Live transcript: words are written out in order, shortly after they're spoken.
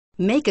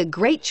Make a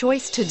great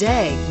choice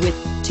today with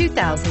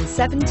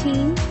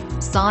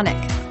 2017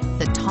 Sonic.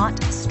 The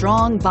taut,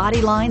 strong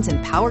body lines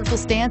and powerful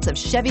stance of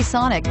Chevy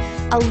Sonic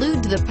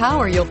allude to the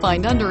power you'll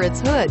find under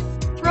its hood.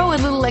 Throw a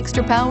little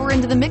extra power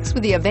into the mix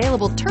with the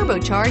available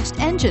turbocharged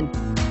engine.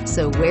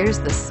 So where's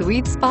the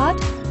sweet spot?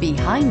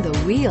 Behind the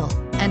wheel,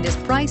 and is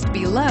priced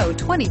below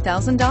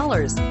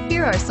 $20,000.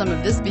 Here are some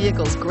of this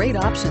vehicle's great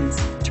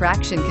options: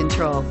 traction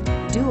control,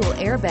 dual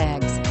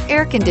airbags,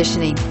 air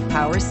conditioning,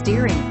 power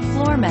steering,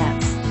 floor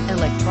mats,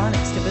 electronic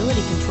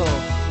stability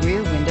control,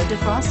 rear window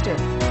defroster,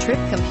 trip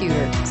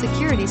computer,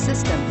 security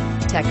system,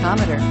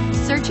 tachometer.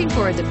 Searching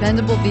for a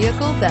dependable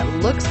vehicle that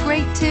looks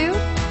great too?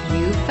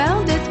 You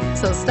found it,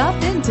 so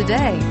stop in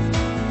today.